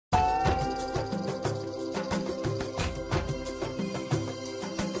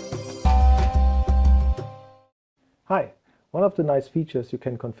Hi, one of the nice features you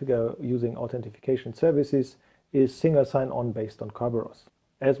can configure using Authentication Services is single sign-on based on Kerberos.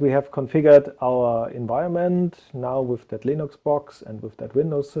 As we have configured our environment now with that Linux box and with that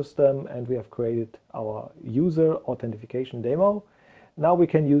Windows system, and we have created our user authentication demo, now we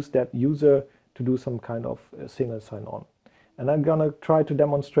can use that user to do some kind of single sign-on. And I'm gonna try to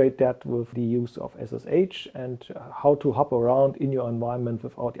demonstrate that with the use of SSH and how to hop around in your environment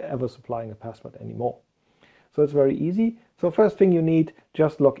without ever supplying a password anymore. So it's very easy. So first thing you need,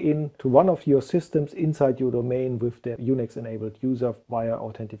 just log in to one of your systems inside your domain with the Unix-enabled user via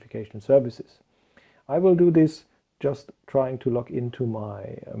Authentication Services. I will do this just trying to log into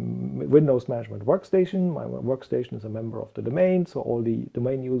my Windows Management Workstation. My workstation is a member of the domain, so all the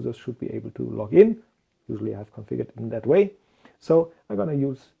domain users should be able to log in. Usually I've configured it in that way. So I'm going to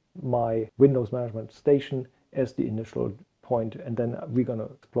use my Windows Management Station as the initial point, and then we're going to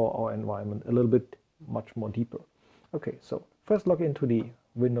explore our environment a little bit much more deeper. Okay, so first log into the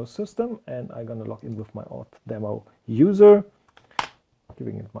Windows system, and I'm going to log in with my auth demo user,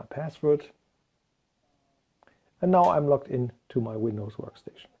 giving it my password. And now I'm logged in to my Windows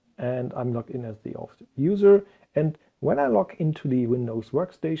workstation, and I'm logged in as the auth user. And when I log into the Windows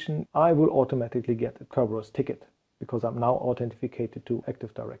workstation, I will automatically get a Kerberos ticket because I'm now authenticated to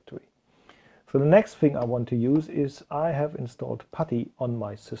Active Directory. So the next thing I want to use is I have installed PUTTY on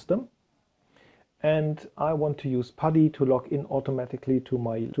my system. And I want to use PUTTY to log in automatically to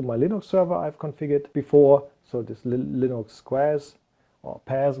my Linux server I've configured before. So this Linux squares or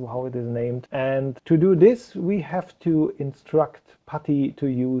pairs, how it is named. And to do this, we have to instruct PUTTY to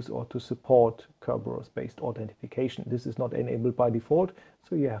use or to support Kerberos-based authentication. This is not enabled by default,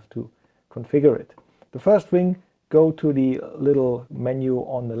 so you have to configure it. The first thing, go to the little menu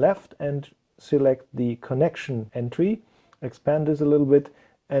on the left and select the connection entry. Expand this a little bit,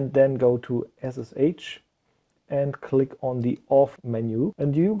 and then go to SSH and click on the auth menu.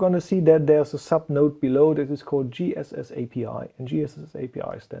 And you're going to see that there's a subnode below that is called GSS API. And GSS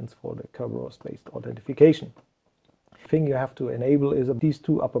API stands for the Kerberos-based authentication. The thing you have to enable is these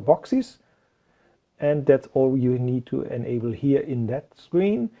two upper boxes. And that's all you need to enable here in that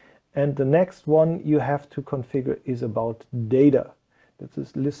screen. And the next one you have to configure is about data.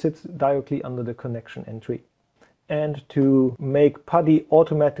 This sits directly under the connection entry. And to make PUTTY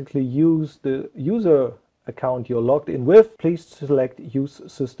automatically use the user account you're logged in with, please select Use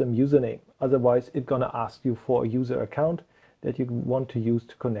System Username. Otherwise, it's going to ask you for a user account that you want to use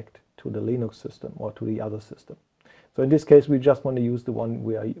to connect to the Linux system or to the other system. So in this case, we just want to use the one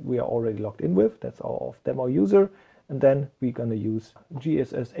we are already logged in with. That's our auth demo user. And then we're going to use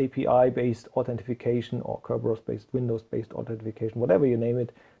GSS API-based authentication or Kerberos-based, Windows-based authentication, whatever you name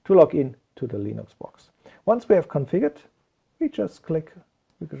it, to log in to the Linux box. Once we have configured, we just click,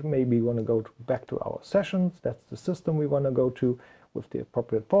 because maybe we want to go back to our sessions. That's the system we want to go to with the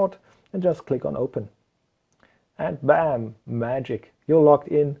appropriate port, and just click on Open. And bam, magic, you're logged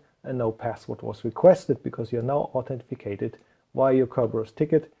in and no password was requested because you're now authenticated via your Kerberos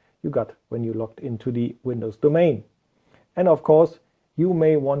ticket you got when you logged into the Windows domain. And of course, you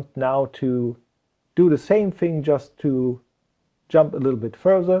may want now to do the same thing just to jump a little bit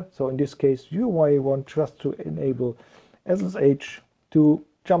further. So in this case, you might want just to enable SSH to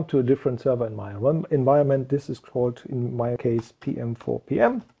jump to a different server environment. This is called, in my case,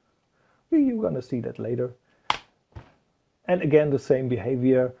 PM4PM. You're going to see that later. And again, the same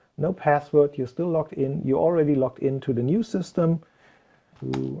behavior. No password. You're still logged in. You're already logged into the new system.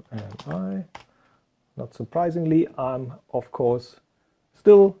 Who am I? Not surprisingly, I'm, of course,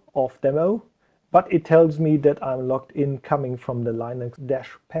 still auth demo. But it tells me that I'm logged in coming from the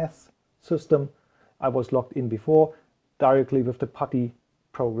Linux-path system. I was logged in before directly with the PUTTY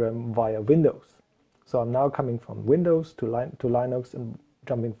program via Windows. So I'm now coming from Windows to Linux and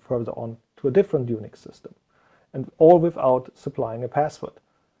jumping further on to a different Unix system. And all without supplying a password.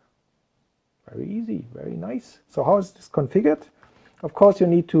 Very easy, very nice. So how is this configured? Of course, you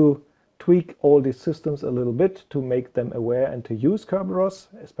need to tweak all these systems a little bit to make them aware and to use Kerberos,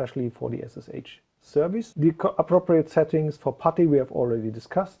 especially for the SSH service. The appropriate settings for PUTTY we have already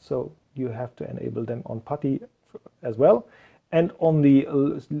discussed, so you have to enable them on PUTTY as well. And on the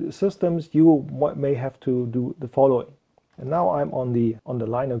systems, you may have to do the following. And now I'm on the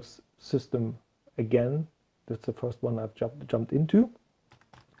Linux system again. That's the first one I've jumped into.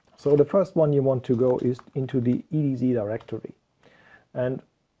 So the first one you want to go is into the EDZ directory. And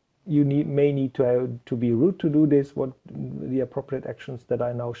you may need to be root to do this. What the appropriate actions that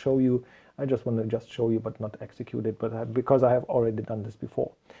I now show you, I just want to show you but not execute it, but because I have already done this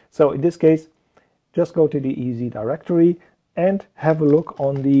before. So in this case, just go to the EDZ directory and have a look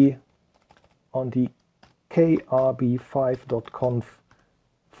on the krb5.conf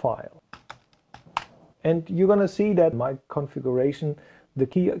file. And you're going to see that my configuration, the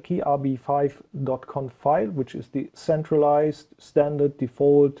krb5.conf file, which is the centralized standard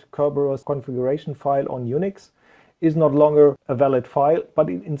default Kerberos configuration file on Unix, is not longer a valid file, but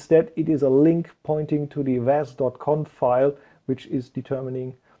instead it is a link pointing to the vas.conf file, which is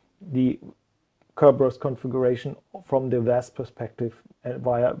determining the Kerberos configuration from the VAS perspective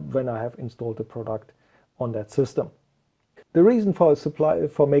via when I have installed the product on that system. The reason for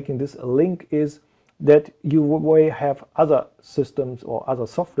making this a link is that you may have other systems or other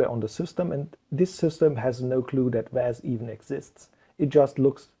software on the system, and this system has no clue that VAS even exists. It just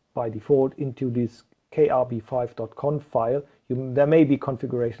looks by default into this krb5.conf file. There may be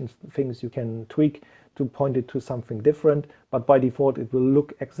configurations, things you can tweak to point it to something different, but by default it will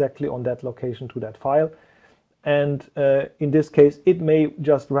look exactly on that location to that file. And in this case it may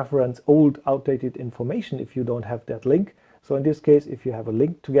just reference old outdated information if you don't have that link. So in this case, if you have a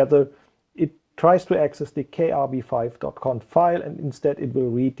link together, it tries to access the krb5.conf file, and instead it will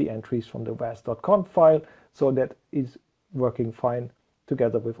read the entries from the vas.conf file, so that is working fine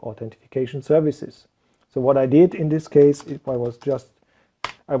together with Authentication Services. So what I did in this case, I was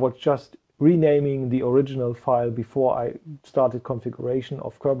just renaming the original file before I started configuration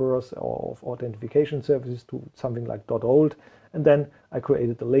of Kerberos or of Authentication Services to something like .old, and then I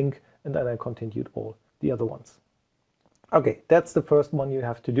created the link, and then I continued all the other ones. Okay, that's the first one you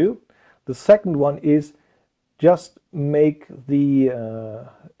have to do. The second one is just make the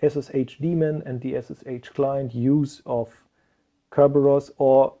SSH daemon and the SSH client use of Kerberos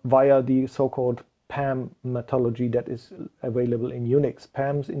or via the so-called PAM methodology that is available in Unix.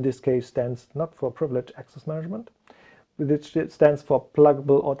 PAM in this case stands not for Privileged Access Management, which stands for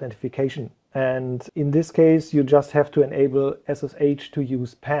Pluggable Authentication. And in this case, you just have to enable SSH to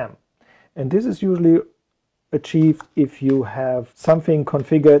use PAM. And this is usually achieved if you have something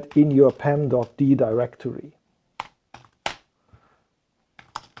configured in your pam.d directory.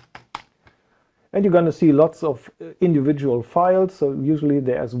 And you're going to see lots of individual files. So usually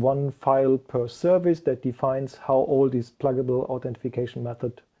there's one file per service that defines how all this pluggable authentication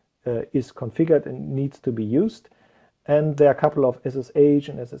method is configured and needs to be used. And there are a couple of SSH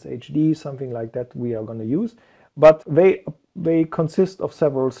and SSHD, something like that we are going to use. But they consist of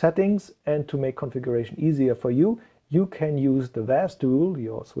several settings, and to make configuration easier for you, you can use the VAS tool,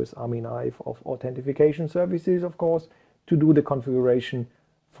 your Swiss Army knife of Authentication Services, of course, to do the configuration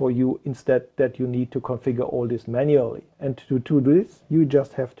for you, instead that you need to configure all this manually. And to do this, you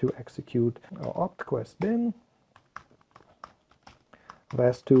just have to execute opt-quest bin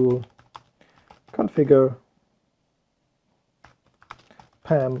VAS tool configure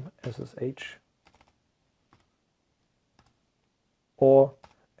PAM SSH or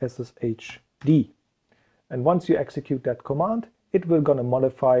SSHD. And once you execute that command, it will gonna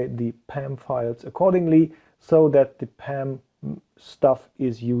modify the PAM files accordingly so that the PAM stuff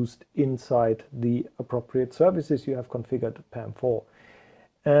is used inside the appropriate services you have configured PAM for.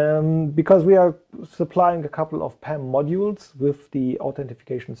 Because we are supplying a couple of PAM modules with the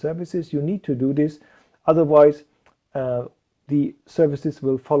Authentication Services, you need to do this. Otherwise, the services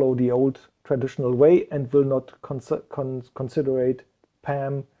will follow the old traditional way and will not consider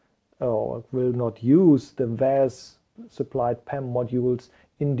PAM or will not use the VAS supplied PAM modules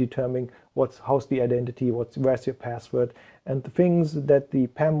in determining how's the identity, where's your password, and the things that the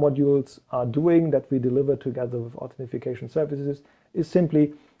PAM modules are doing that we deliver together with Authentication Services is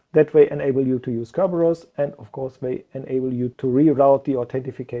simply that they enable you to use Kerberos, and of course they enable you to reroute the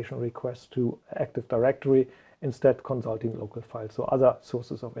authentication request to Active Directory, instead consulting local files or other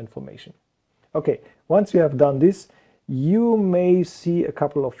sources of information. Okay, once you have done this, you may see a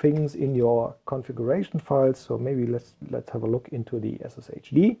couple of things in your configuration files. So maybe let's have a look into the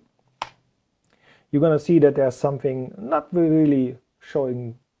SSHD. You're going to see that there's something not really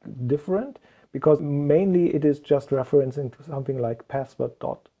showing different, because mainly it is just referencing to something like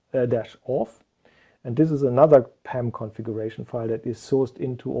password-auth. And this is another PAM configuration file that is sourced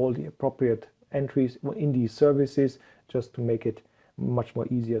into all the appropriate entries in these services, just to make it much more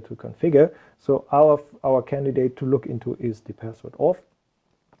easier to configure. So our candidate to look into is the password-auth.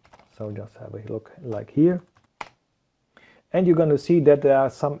 So just have a look like here. And you're going to see that there are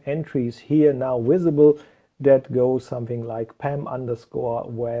some entries here now visible that go something like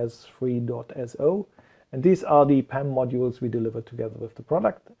pam_was3.so. And these are the PAM modules we deliver together with the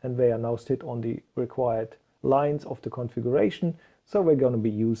product, and they are now sit on the required lines of the configuration. So they're going to be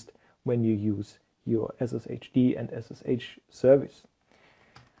used when you use your SSHD and SSH service.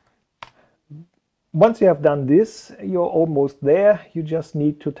 Once you have done this, you're almost there. You just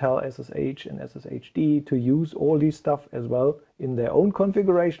need to tell SSH and SSHD to use all these stuff as well in their own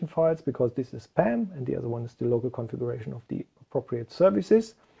configuration files, because this is PAM and the other one is the local configuration of the appropriate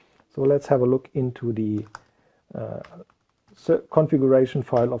services. So let's have a look into the configuration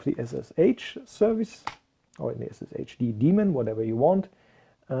file of the SSH service, or in the SSHD daemon, whatever you want.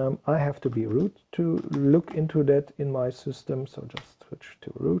 I have to be root to look into that in my system, so just switch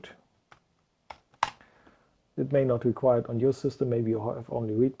to root. It may not require it on your system. Maybe you have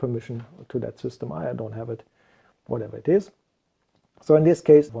only read permission to that system. I don't have it, whatever it is. So in this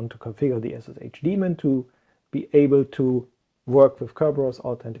case, I want to configure the SSH daemon to be able to work with Kerberos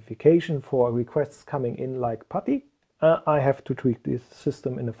authentication for requests coming in like PUTTY. I have to tweak this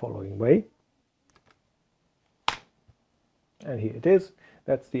system in the following way. And here it is.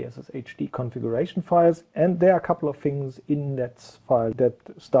 That's the SSHD configuration files. And there are a couple of things in that file that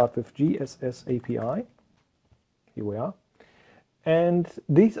start with GSS API. Here we are. And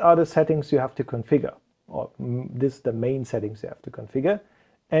these are the settings you have to configure, or this is the main settings you have to configure.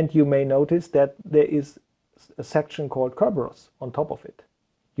 And you may notice that there is a section called Kerberos on top of it.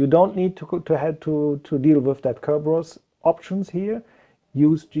 You don't need to deal with that Kerberos options here.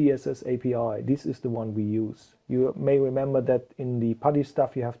 Use GSS API. This is the one we use. You may remember that in the PUTTY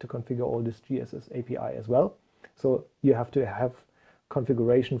stuff you have to configure all this GSS API as well. So you have to have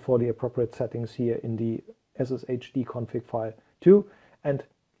configuration for the appropriate settings here in the SSHD config file too, and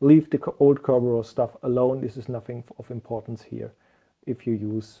leave the old Kerberos stuff alone. This is nothing of importance here if you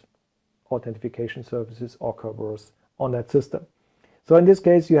use Authentication Services or Kerberos on that system. So in this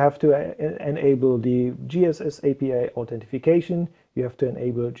case you have to enable the GSS API authentication, you have to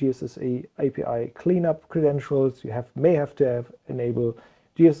enable GSS API cleanup credentials, you may have to enable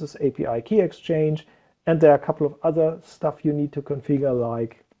GSS API key exchange, and there are a couple of other stuff you need to configure,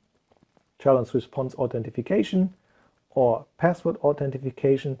 like challenge response authentication or password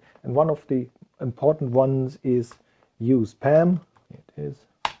authentication, and one of the important ones is use PAM. It is.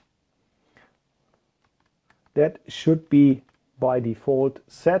 That should be by default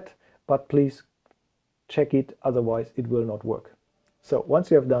set, but please check it, otherwise it will not work. So once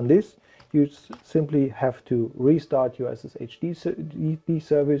you have done this, you simply have to restart your SSHD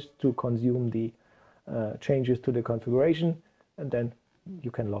service to consume the changes to the configuration, and then you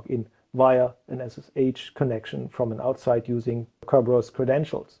can log in via an SSH connection from an outside using Kerberos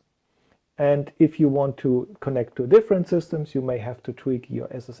credentials. And if you want to connect to different systems, you may have to tweak your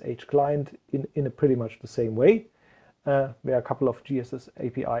SSH client in a pretty much the same way. There are a couple of GSS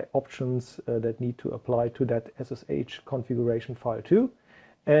API options that need to apply to that SSH configuration file too.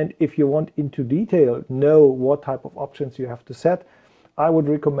 And if you want into detail know what type of options you have to set, I would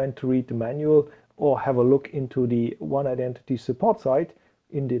recommend to read the manual or have a look into the One Identity support site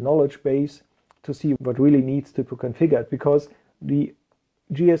in the knowledge base to see what really needs to be configured, because the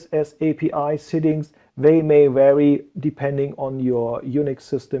GSS API settings, they may vary depending on your Unix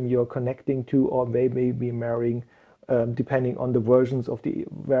system you're connecting to, or they may be varying depending on the versions of the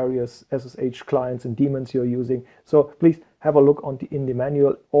various SSH clients and daemons you're using. So please have a look in the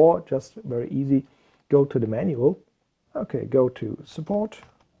manual, or just very easy, go to the manual. Okay, go to support,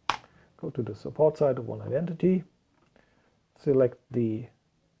 go to the support side of One Identity, select the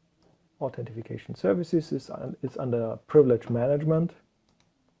Authentication Services. It's under Privilege Management,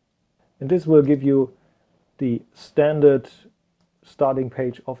 and this will give you the standard starting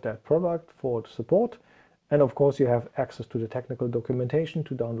page of that product for support. And of course you have access to the technical documentation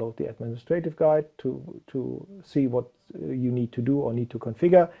to download the administrative guide to see what you need to do or need to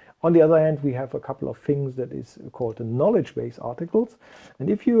configure. On the other hand, we have a couple of things that is called the knowledge base articles. And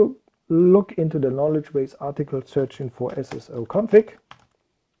if you look into the knowledge base article searching for SSO config,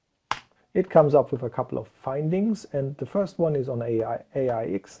 it comes up with a couple of findings, and the first one is on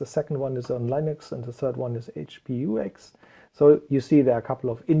AIX, the second one is on Linux, and the third one is HPUX. So you see there are a couple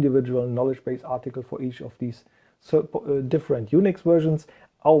of individual knowledge base articles for each of these different Unix versions.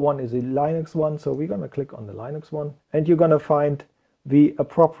 Our one is a Linux one, so we're going to click on the Linux one, and you're going to find the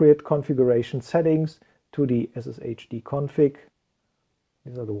appropriate configuration settings to the SSHD config.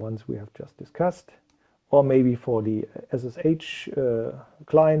 These are the ones we have just discussed. Or maybe for the SSH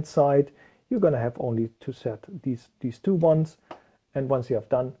client side, you're going to have only to set these two ones, and once you have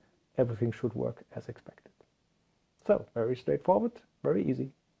done, everything should work as expected. So very straightforward, very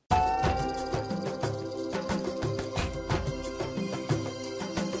easy.